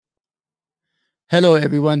Hello,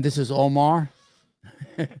 everyone. This is Omar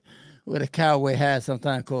with a cowboy hat,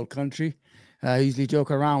 sometimes called country. I usually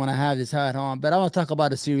joke around when I have this hat on, but I want to talk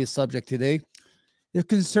about a serious subject today. It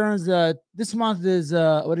concerns this month is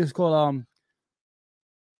what is called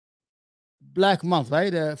Black Month,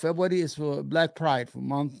 right? February is for Black Pride for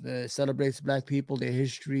month. Celebrates Black people, their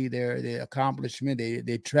history, their accomplishment,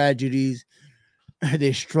 their tragedies,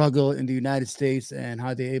 their struggle in the United States, and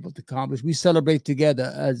how they're able to accomplish. We celebrate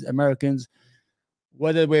together as Americans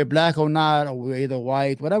whether we're black or not, or we're either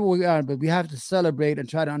white, whatever we are, but we have to celebrate and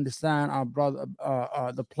try to understand our brother,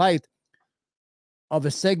 the plight of a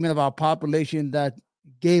segment of our population that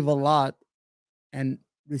gave a lot and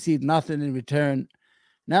received nothing in return.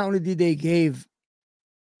 Not only did they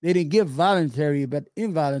didn't give voluntary, but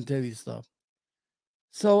involuntary stuff.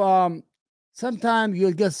 So, sometimes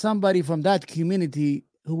you'll get somebody from that community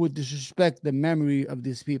who would disrespect the memory of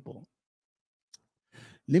these people.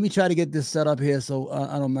 Let me try to get this set up here so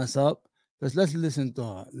I don't mess up. Because let's listen to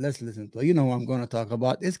her. Let's listen to her. You know who I'm going to talk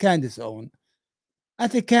about. It's Candace Owen. I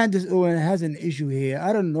think Candace Owen has an issue here.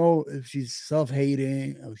 I don't know if she's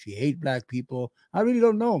self-hating or she hates black people. I really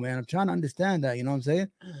don't know, man. I'm trying to understand that. You know what I'm saying?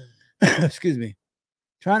 Excuse me.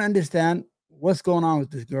 Trying to understand what's going on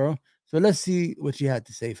with this girl. So let's see what she had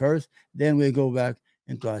to say first. Then we'll go back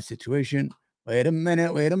into our situation. Wait a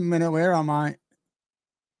minute. Wait a minute. Where am I?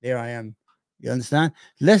 There I am. You understand?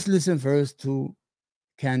 Let's listen first to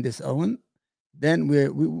Candace Owen. Then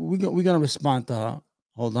we're gonna respond to her.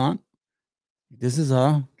 Hold on. This is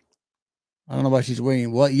her. I don't know why she's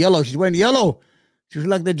wearing what yellow. She's wearing yellow. She's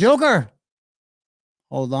like the Joker.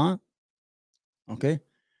 Hold on. Okay.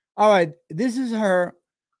 All right. This is her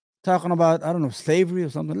talking about I don't know slavery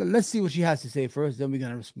or something. Let's see what she has to say first. Then we're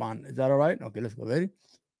gonna respond. Is that all right? Okay. Let's go. Ready?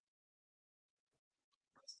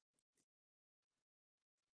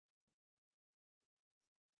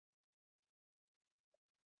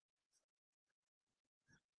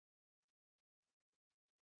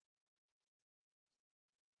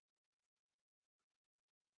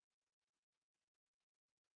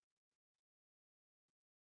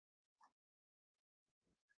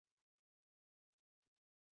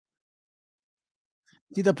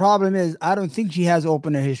 See, the problem is I don't think she has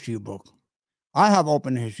opened a history book. I have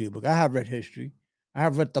opened a history book. I have read history. I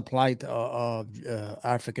have read the plight of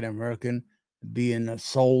African American being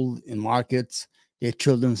sold in markets, their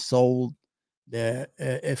children sold.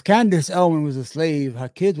 If Candace Owens was a slave, her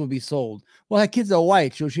kids would be sold. Well, her kids are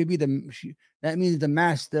white, so she'd be that means the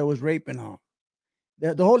master was raping her.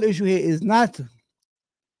 The whole issue here is not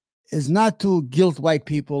to guilt white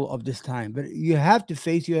people of this time, but you have to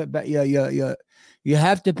face your you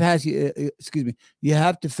have to pass excuse me, you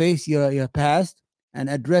have to face your past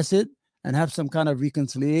and address it and have some kind of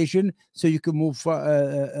reconciliation so you can move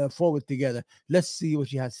forward together. Let's see what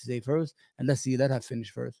she has to say first, and let her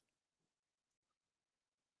finish first.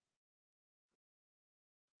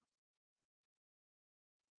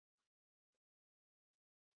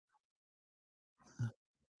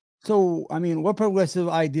 So, I mean, what progressive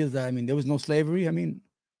ideas? I mean, there was no slavery. I mean,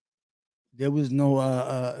 there was no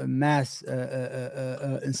mass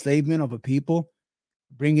enslavement of a people,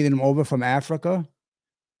 bringing them over from Africa.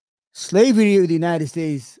 Slavery in the United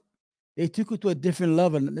States, they took it to a different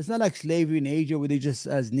level. It's not like slavery in Asia where they just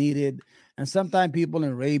as needed. And sometimes people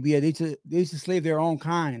in Arabia, they used to slave their own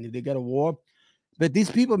kind if they got a war. But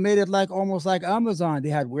these people made it like almost like Amazon. They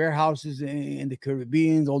had warehouses in the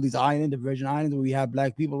Caribbean, all these islands, the Virgin Islands, where we have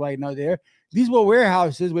black people right now there. These were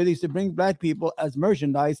warehouses where they used to bring black people as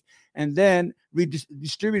merchandise and then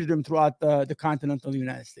distributed them throughout the continental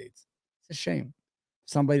United States. It's a shame.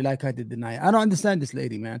 Somebody like her to deny it. I don't understand this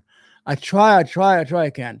lady, man. I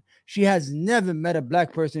can. She has never met a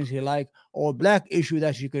black person she like or a black issue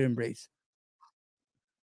that she could embrace.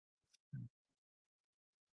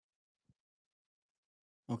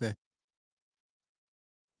 Okay.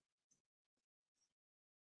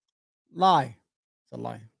 Lie. It's a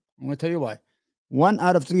lie. I'm gonna tell you why. One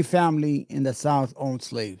out of three family in the South owned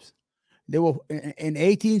slaves. They were in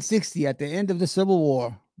 1860 at the end of the Civil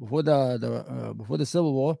War, before the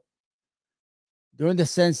Civil War, during the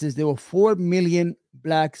census, there were 4 million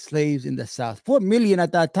black slaves in the South. 4 million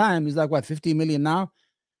at that time is like what 50 million now.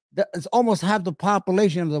 It's almost half the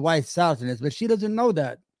population of the white Southerners, but she doesn't know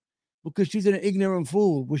that because she's an ignorant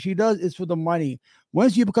fool. What she does is for the money.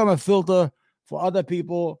 Once you become a filter for other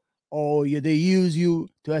people, or they use you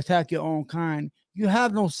to attack your own kind, you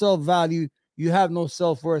have no self value. You have no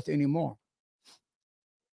self worth anymore.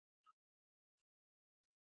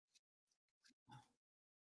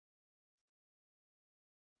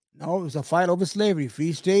 No, it was a fight over slavery,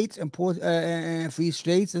 free states and free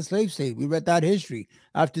states and slave states. We read that history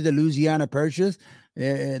after the Louisiana Purchase.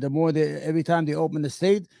 The more every time they opened the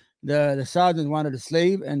state, the Southerners wanted a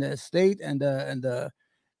slave, and the state and the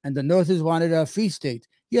Northerners wanted a free state.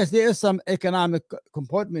 Yes, there is some economic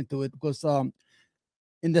component to it because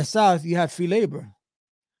in the South you have free labor,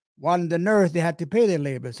 while in the North they had to pay their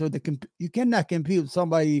labor. So you cannot compete with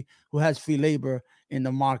somebody who has free labor in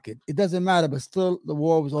the market. It doesn't matter, but still the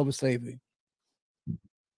war was over slavery.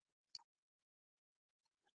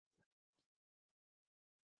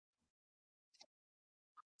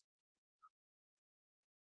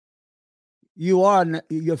 You are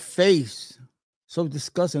your face so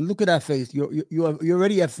disgusting. Look at that face. You're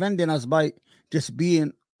already offending us by just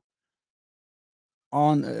being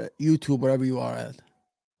on YouTube, wherever you are at.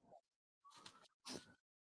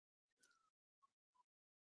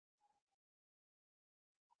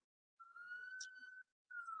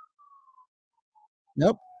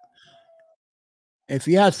 Yep. If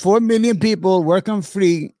you had 4 million people working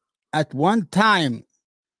free at one time,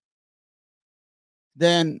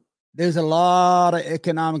 then there's a lot of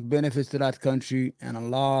economic benefits to that country, and a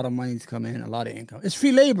lot of money's coming in, a lot of income. It's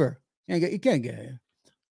free labor. You can't get it.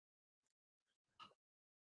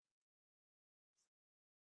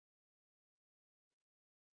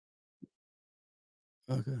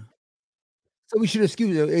 Okay. So we should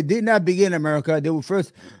excuse it. It did not begin in America. They were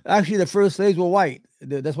first, actually, the first slaves were white.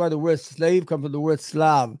 That's why the word slave comes from the word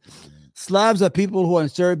Slav. Slavs are people who are in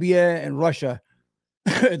Serbia and Russia.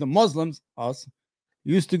 The Muslims, us,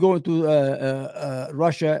 used to go into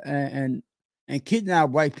Russia and kidnap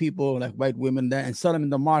white people, like white women, there, and sell them in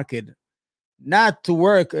the market, not to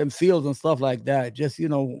work in fields and stuff like that. Just they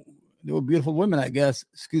were beautiful women, I guess.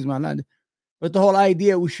 Excuse my language, but the whole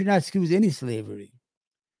idea, we should not excuse any slavery.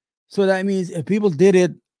 So that means if people did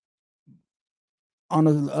it on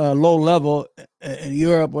a low level in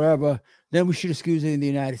Europe, wherever, then we should excuse it in the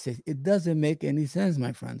United States. It doesn't make any sense,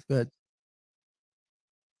 my friends. Good.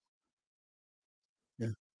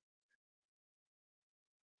 Yeah.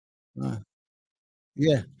 Uh,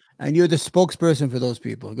 yeah. And you're the spokesperson for those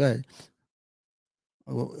people. Go ahead.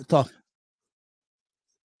 Talk.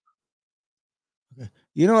 Okay.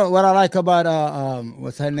 You know what I like about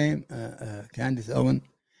what's her name? Candace Owen.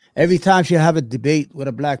 Every time she'll have a debate with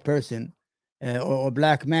a black person or a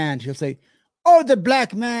black man, she'll say, "Oh, the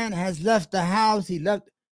black man has left the house. He left."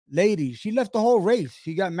 Lady, she left the whole race.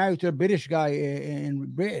 She got married to a British guy in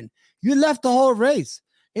Britain. You left the whole race.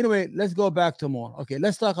 Anyway, let's go back to more. Okay,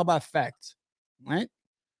 let's talk about facts, right?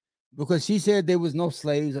 Because she said there was no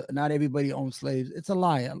slaves. Not everybody owned slaves. It's a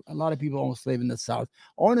lie. A lot of people owned slaves in the South.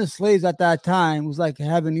 Owning slaves at that time was like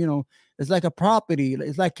having, it's like a property.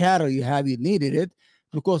 It's like cattle you have. You needed it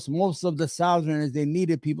because most of the Southerners, they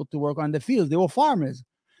needed people to work on the fields. They were farmers.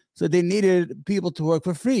 So they needed people to work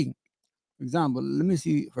for free. For example, let me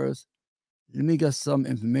see first. Let me get some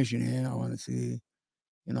information here. I want to see,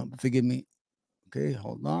 forgive me. Okay,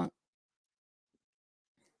 hold on.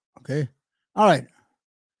 Okay. All right.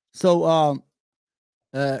 So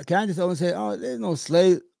Candace Owens said, "Oh, there's no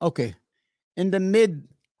slave." Okay, in the mid,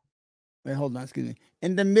 wait, hold on, excuse me.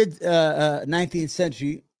 In the mid 19th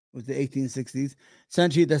century, was the 1860s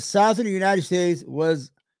century, the southern United States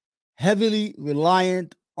was heavily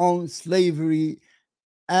reliant on slavery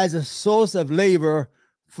as a source of labor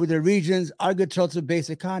for the region's agriculture-based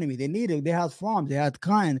economy. They had farms, they had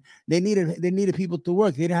kind, they needed people to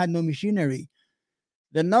work. They had no machinery.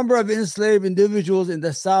 The number of enslaved individuals in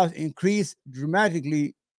the South increased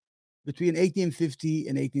dramatically between 1850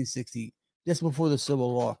 and 1860, just before the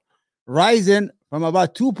Civil War, rising from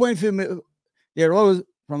about 2.5 million, they rose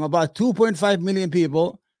from about 2.5 million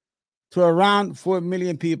people to around 4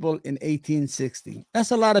 million people in 1860.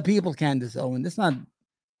 That's a lot of people, Candace Owen. That's not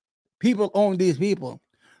people own these people.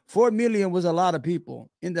 4 million was a lot of people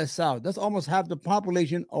in the South. That's almost half the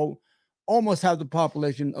population, or almost half the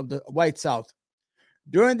population of the white South.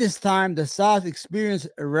 During this time, the South experienced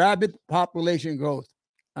a rapid population growth,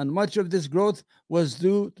 and much of this growth was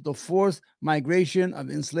due to the forced migration of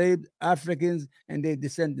enslaved Africans and their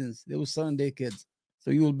descendants. They were selling their kids. So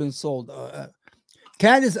you would have been sold.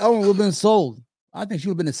 Candace Owen would have been sold. I think she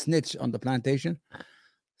would have been a snitch on the plantation.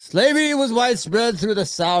 Slavery was widespread through the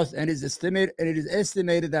South, and it is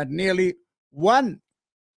estimated that nearly one.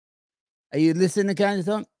 Are you listening to Candace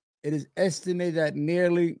Owen? It is estimated that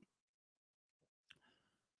nearly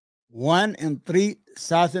 1 in 3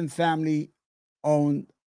 Southern family owned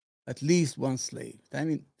at least one slave. I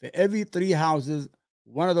mean, for every 3 houses,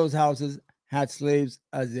 one of those houses had slaves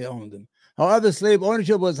as they owned them. However, slave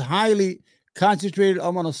ownership was highly concentrated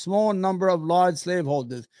among a small number of large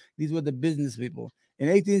slaveholders. These were the business people. In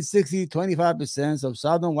 1860, 25% of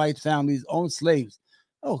Southern white families owned slaves.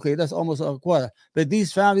 Okay, that's almost a quarter. But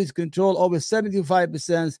these families control over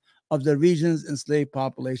 75% of the region's enslaved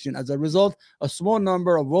population. As a result, a small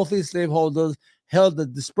number of wealthy slaveholders held the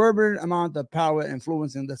disparate amount of power and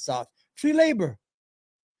influence in the South. Free labor.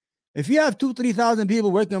 If you have 3,000 people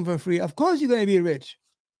working for free, of course you're going to be rich.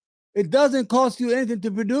 It doesn't cost you anything to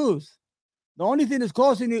produce. The only thing that's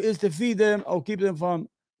costing you is to feed them or keep them from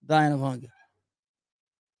dying of hunger.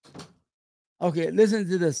 Okay, listen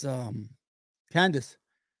to this, Candace.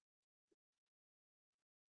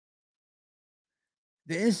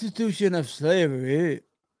 The institution of slavery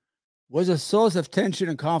was a source of tension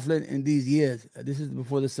and conflict in these years. This is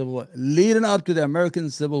before the Civil War. Leading up to the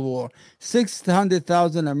American Civil War,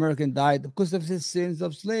 600,000 Americans died because of the sins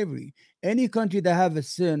of slavery. Any country that have a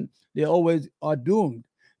sin, they always are doomed,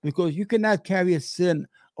 because you cannot carry a sin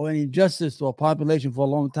or an injustice to a population for a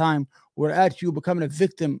long time without you becoming a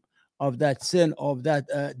victim of that sin, of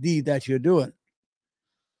that deed that you're doing.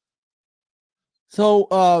 So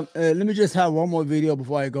let me just have one more video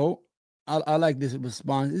before I go. I like this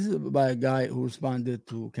response. This is by a guy who responded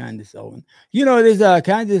to Candace Owen. You know, there's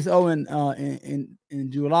Candace Owen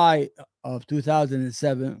in July of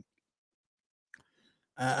 2007.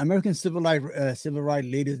 American civil rights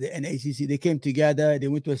leaders, the NACC, they came together. They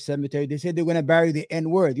went to a cemetery. They said they're going to bury the N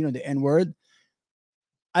word. You know, the N word.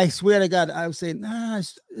 I swear to God, I would say, nah,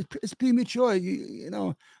 it's premature. You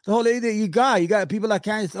know, the whole idea, you got people like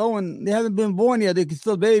Candace Owen, they haven't been born yet. They're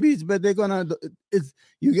still babies, but you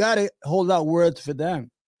got to hold out words for them,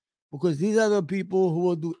 because these are the people who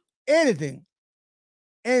will do anything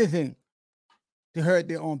to hurt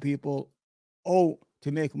their own people or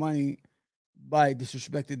to make money by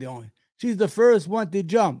disrespecting their own. She's the first one to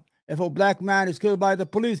jump. If a black man is killed by the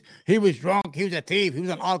police, he was drunk, he was a thief, he was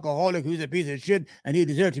an alcoholic, he was a piece of shit, and he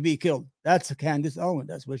deserved to be killed. That's Candace Owen.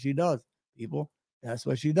 That's what she does, people. That's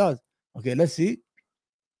what she does. Okay, let's see.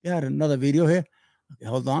 We had another video here. Okay,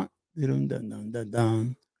 hold on.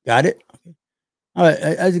 Got it? Okay. All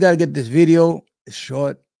right, I just got to get this video. It's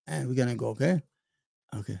short, and we're going to go, okay?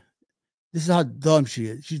 Okay. This is how dumb she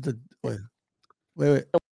is. She's the... Wait.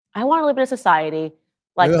 I want to live in a society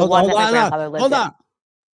like the one that my grandfather lived in.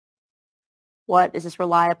 What does this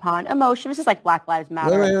rely upon? Emotion. This is like Black Lives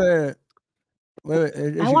Matter.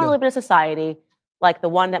 Wait. I want to live in a society like the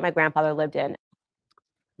one that my grandfather lived in.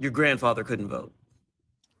 Your grandfather couldn't vote.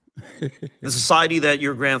 The society that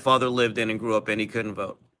your grandfather lived in and grew up in, he couldn't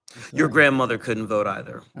vote. Your grandmother couldn't vote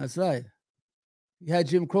either. That's right. You had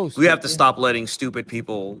Jim Crow. We have to stop letting stupid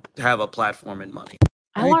people have a platform and money.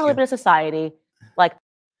 I want to live in a society like...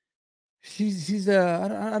 She's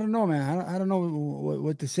I don't know, man. I don't know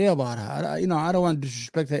what to say about her. I don't want to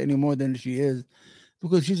disrespect her any more than she is,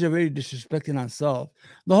 because she's already disrespecting herself.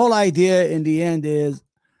 The whole idea in the end is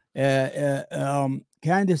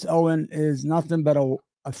Candace Owen is nothing but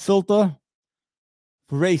a filter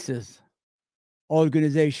for racist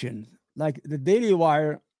organizations. Like the Daily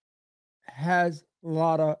Wire has a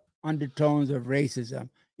lot of undertones of racism.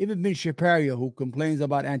 Even Ben Shapiro, who complains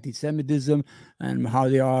about anti-Semitism and how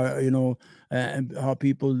they are, and how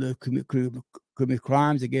people commit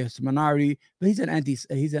crimes against minority, but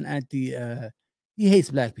he hates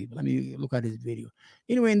black people. I mean, look at his video.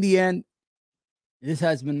 Anyway, in the end, this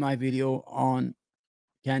has been my video on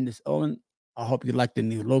Candace Owen. I hope you like the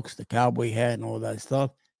new looks, the cowboy hat and all that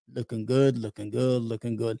stuff. Looking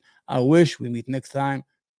good. I wish we meet next time.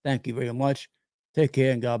 Thank you very much. Take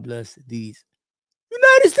care and God bless these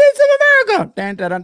United States of America.